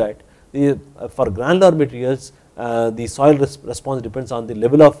look into that, for granular materials the soil response depends on the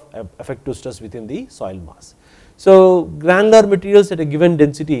level of effective stress within the soil mass. So granular materials at a given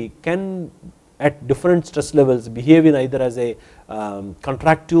density can at different stress levels behave in either as a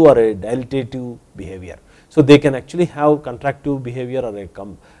contractive or a dilatative behavior. So they can actually have contractive behavior or a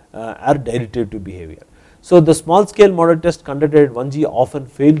dilatative behavior. So the small scale model test conducted at 1G often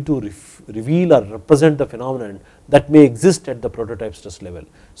fail to reveal or represent the phenomenon that may exist at the prototype stress level.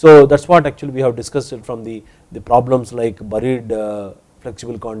 So that is what actually we have discussed it from the problems like buried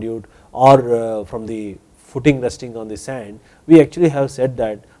flexible conduit or from the footing resting on the sand. We actually have said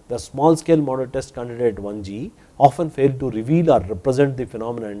that the small scale model test conducted at 1G often fail to reveal or represent the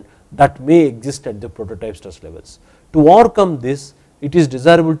phenomenon that may exist at the prototype stress levels. To overcome this, it is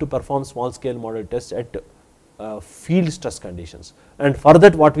desirable to perform small scale model tests at field stress conditions, and for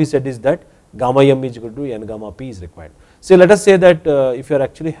that what we said is that gamma m is equal to n gamma p is required. So let us say that if you are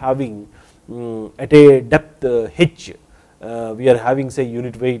actually having at a depth h, we are having say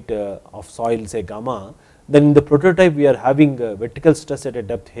unit weight of soil say gamma, then in the prototype we are having vertical stress at a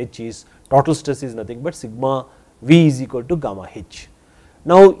depth h is total stress is nothing but sigma v is equal to gamma h.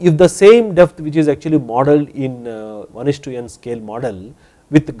 Now if the same depth which is actually modeled in 1:n scale model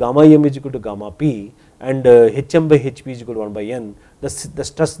with gamma m is equal to gamma p and hm by hp is equal to 1 by n, the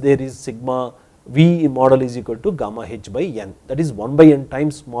stress there is sigma v model is equal to gamma h by n, that is 1 by n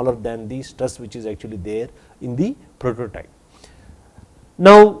times smaller than the stress which is actually there in the prototype.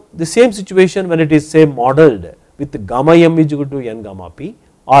 Now the same situation when it is say modeled with gamma m is equal to n gamma p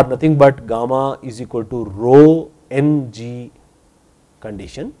or nothing but gamma is equal to rho n g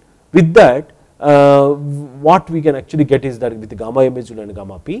condition, with that what we can actually get is that with gamma m is equal to n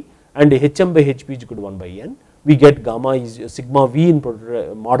gamma p and hm by hp is equal to 1 by n, we get gamma is sigma v in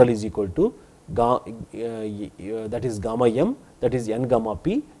model is equal to that is gamma m, that is n gamma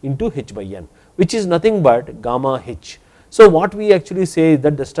p into h by n, which is nothing but gamma h. So what we actually say is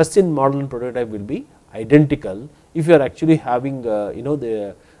that the stress in model and prototype will be identical if you are actually having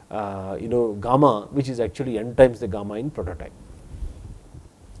the gamma which is actually n times the gamma in prototype.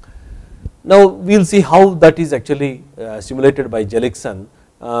 Now we will see how that is actually simulated by Jelickson.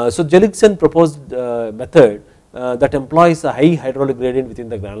 So Jelickson proposed method that employs a high hydraulic gradient within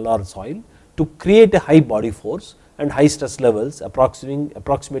the granular soil to create a high body force and high stress levels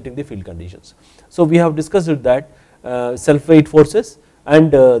approximating the field conditions. So we have discussed that self weight forces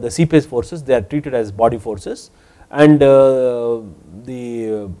and the seepage forces, they are treated as body forces, and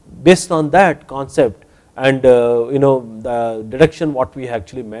based on that concept and the deduction what we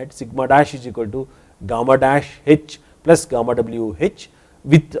actually made, sigma dash is equal to gamma dash h plus gamma w h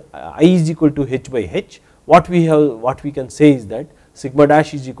with I is equal to h by h. What we can say is that sigma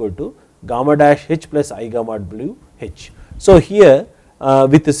dash is equal to gamma dash h plus I gamma w h. So here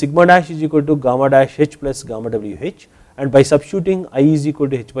with the sigma dash is equal to gamma dash h plus gamma w h, and by substituting I is equal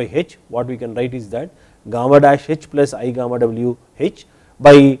to h by h, what we can write is that gamma dash h plus I gamma w h,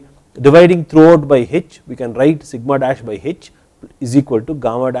 by dividing throughout by h we can write sigma dash by h is equal to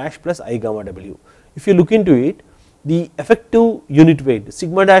gamma dash plus I gamma w. If you look into it, the effective unit weight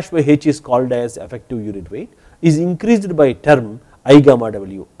sigma dash by h is called as effective unit weight is increased by term I gamma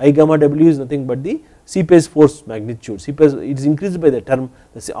w. I gamma w is nothing but the seepage force magnitude, seepage it is increased by the term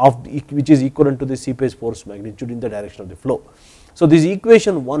of which is equivalent to the seepage force magnitude in the direction of the flow. So this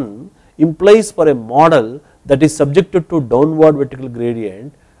equation 1 implies for a model that is subjected to downward vertical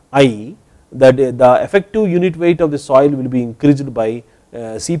gradient I, that the effective unit weight of the soil will be increased by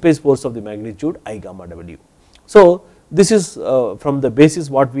seepage force of the magnitude I gamma w. So this is from the basis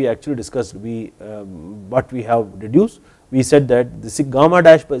what we actually discussed, what we have deduced. We said that the sigma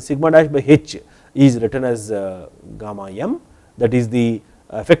dash by h is written as gamma m, that is the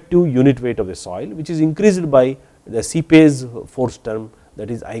effective unit weight of the soil, which is increased by the seepage force term, that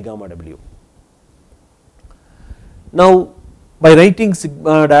is I gamma w. Now by writing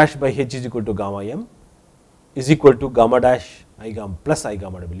sigma dash by h is equal to gamma m is equal to gamma dash I gamma plus I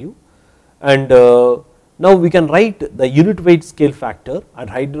gamma w, and now we can write the unit weight scale factor and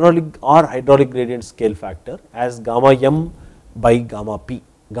hydraulic gradient scale factor as gamma m by gamma p,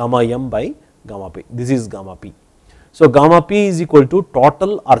 gamma m by gamma p, this is gamma p. So gamma p is equal to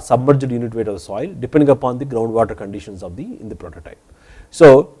total or submerged unit weight of the soil depending upon the groundwater conditions of in the prototype.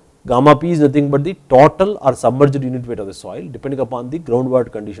 So gamma p is nothing but the total or submerged unit weight of the soil depending upon the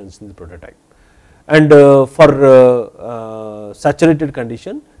groundwater conditions in the prototype, and for saturated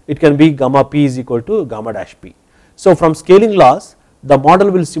condition it can be gamma p is equal to gamma dash p. So from scaling laws, the model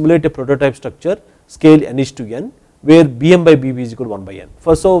will simulate a prototype structure scale n is to n where bm by bb is equal to 1 by n.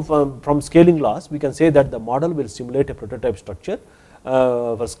 So from scaling laws we can say that the model will simulate a prototype structure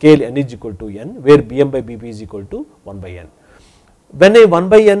for scale n is equal to n where bm by bb is equal to 1 by n. When a 1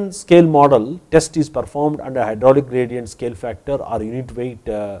 by n scale model test is performed under hydraulic gradient scale factor or unit weight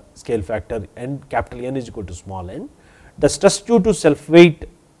scale factor n, capital N is equal to small n, the stress due to self weight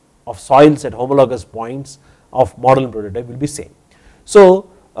of soils at homologous points of model and prototype will be same. So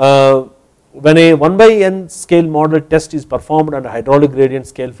when a 1 by n scale model test is performed under hydraulic gradient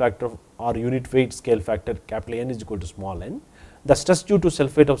scale factor or unit weight scale factor capital N is equal to small n, the stress due to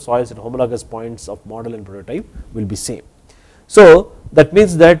sulfate of soils at homologous points of model and prototype will be same. So that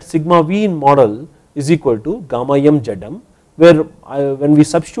means that sigma v in model is equal to gamma m Zm, where when we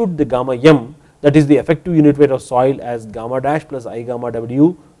substitute the gamma m, that is the effective unit weight of soil, as gamma dash plus I gamma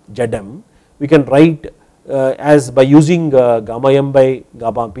w Zm, we can write as by using gamma m by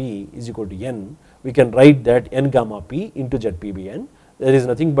gamma p is equal to n, we can write that n gamma p into Zpbn, there is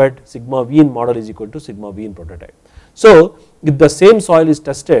nothing but sigma v in model is equal to sigma v in prototype. So if the same soil is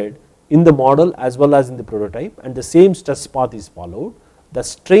tested in the model as well as in the prototype and the same stress path is followed, the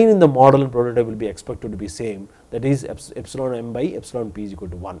strain in the model and prototype will be expected to be same, that is epsilon m by epsilon p is equal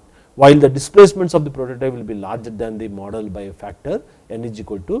to 1, while the displacements of the prototype will be larger than the model by a factor n is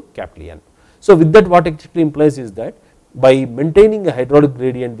equal to capital N. So with that, what actually implies is that by maintaining a hydraulic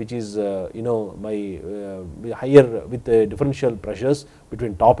gradient which is by higher with the differential pressures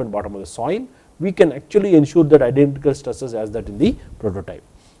between top and bottom of the soil, we can actually ensure that identical stresses as that in the prototype.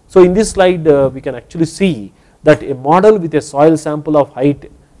 So in this slide we can actually see that a model with a soil sample of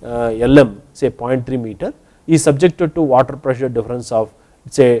height Lm, say 0.3 meter, is subjected to water pressure difference of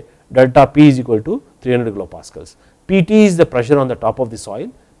say delta P is equal to 300 kilopascals. Pt is the pressure on the top of the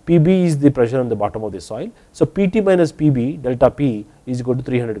soil, Pb is the pressure on the bottom of the soil. So Pt minus Pb delta P is equal to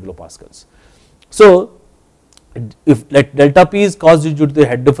 300 kilopascals. So if let delta P is caused due to the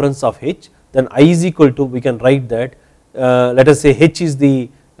head difference of H, then I is equal to, we can write that let us say H is the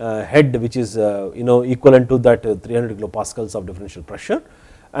head which is equivalent to that 300 kilopascals of differential pressure,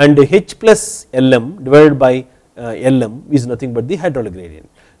 and H plus Lm divided by Lm is nothing but the hydraulic gradient.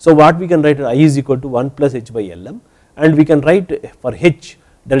 So what we can write, I is equal to 1 plus H by Lm, and we can write for H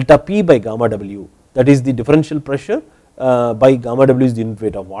delta P by gamma W, that is the differential pressure by gamma W is the unit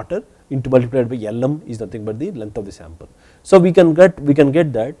weight of water into multiplied by Lm is nothing but the length of the sample. So we can get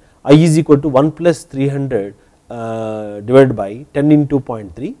that I is equal to 1 plus 300 divided by 10 into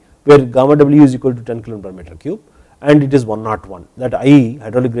 0.3, where gamma W is equal to 10 kg per meter cube, and it is 101, that I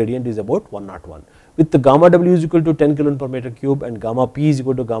hydraulic gradient is about 101. With the gamma W is equal to 10 kg per meter cube and gamma P is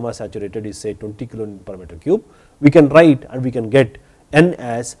equal to gamma saturated is say 20 kg per meter cube, we can write and we can get N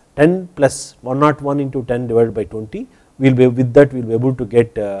as 10 plus 101 into 10 divided by 20, we'll be with that we'll be able to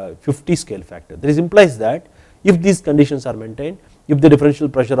get 50 scale factor. This implies that if these conditions are maintained, if the differential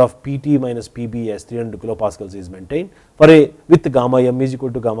pressure of Pt minus Pb as 300 kilopascals is maintained for a with the gamma m is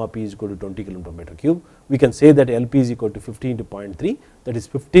equal to gamma p is equal to 20 kg per meter cube, we can say that Lp is equal to 50 into 0.3, that is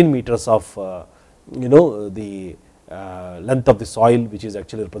 15 meters of the length of the soil which is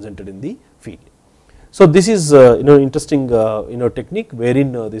actually represented in the field. So this is interesting technique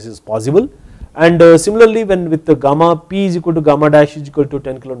wherein this is possible, and similarly when with the gamma p is equal to gamma dash is equal to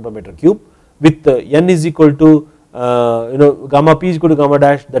 10 kg per meter cube, with n is equal to gamma p is equal to gamma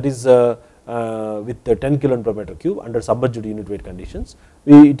dash, that is with 10 kg per meter cube under submerged unit weight conditions,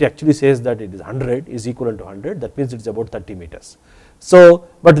 it actually says that it is 100 is equivalent to 100, that means it is about 30 meters. So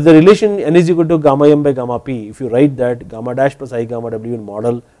but the relation n is equal to gamma m by gamma p, if you write that gamma dash plus I gamma w in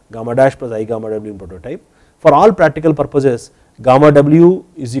model, gamma dash plus I gamma w in prototype, for all practical purposes gamma w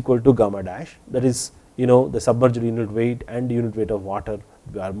is equal to gamma dash, that is the submerged unit weight and unit weight of water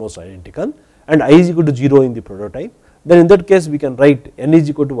are almost identical, and I is equal to 0 in the prototype, then in that case we can write n is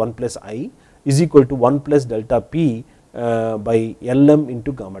equal to 1 plus I is equal to 1 plus delta P by Lm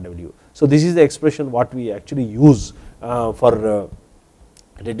into gamma W. So this is the expression what we actually use for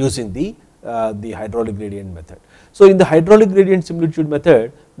reducing the hydraulic gradient method. So in the hydraulic gradient similitude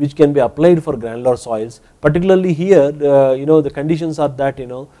method, which can be applied for granular soils, particularly here the conditions are that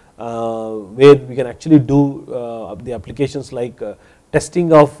where we can actually do the applications like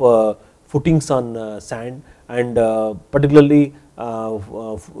testing of footings on sand, and particularly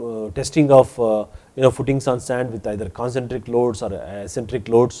testing of footings on sand with either concentric loads or eccentric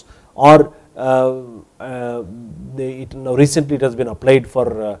loads, or recently it has been applied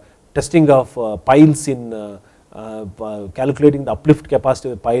for testing of piles in calculating the uplift capacity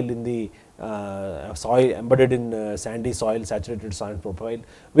of the pile in the soil embedded in sandy soil, saturated sand profile,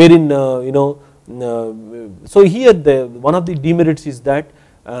 wherein so here one of the demerits is that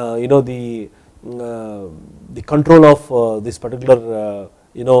the control of this particular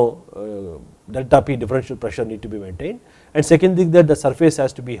delta P differential pressure need to be maintained, and second thing that the surface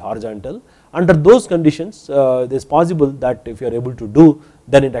has to be horizontal. Under those conditions it is possible that if you are able to do,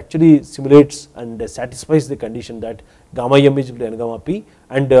 then it actually simulates and satisfies the condition that gamma m is equal to n gamma p,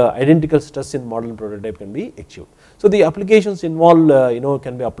 and identical stress in model and prototype can be achieved. So the applications involved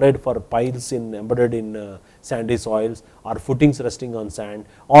can be applied for piles embedded in sandy soils, or footings resting on sand,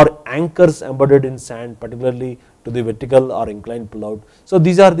 or anchors embedded in sand, particularly to the vertical or inclined pull out. So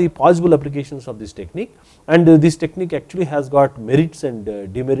these are the possible applications of this technique, and this technique actually has got merits and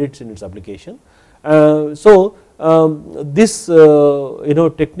demerits in its application. So this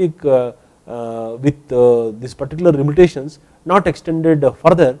technique with this particular limitations not extended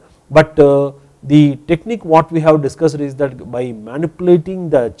further, but the technique what we have discussed is that by manipulating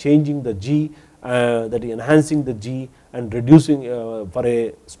the changing the G, that is enhancing the G and reducing for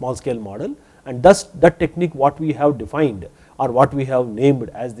a small scale model, and thus that technique what we have defined or what we have named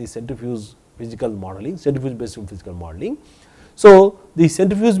as the centrifuge physical modeling, centrifuge based physical modeling. So the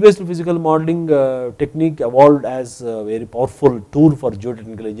centrifuge based physical modeling technique evolved as a very powerful tool for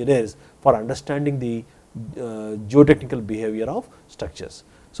geotechnical engineers for understanding the geotechnical behavior of structures.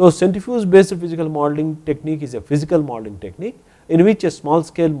 So centrifuge based physical modeling technique is a physical modeling technique in which a small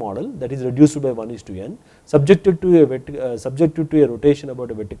scale model, that is reduced by 1:n, subjected to a rotation about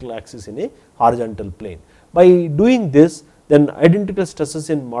a vertical axis in a horizontal plane. By doing this, then identical stresses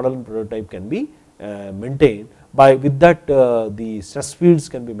in model and prototype can be maintained. With that the stress fields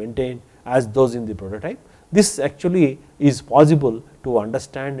can be maintained as those in the prototype. This actually is possible to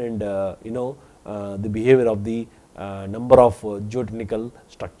understand and the behavior of the number of geotechnical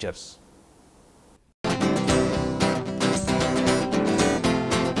structures.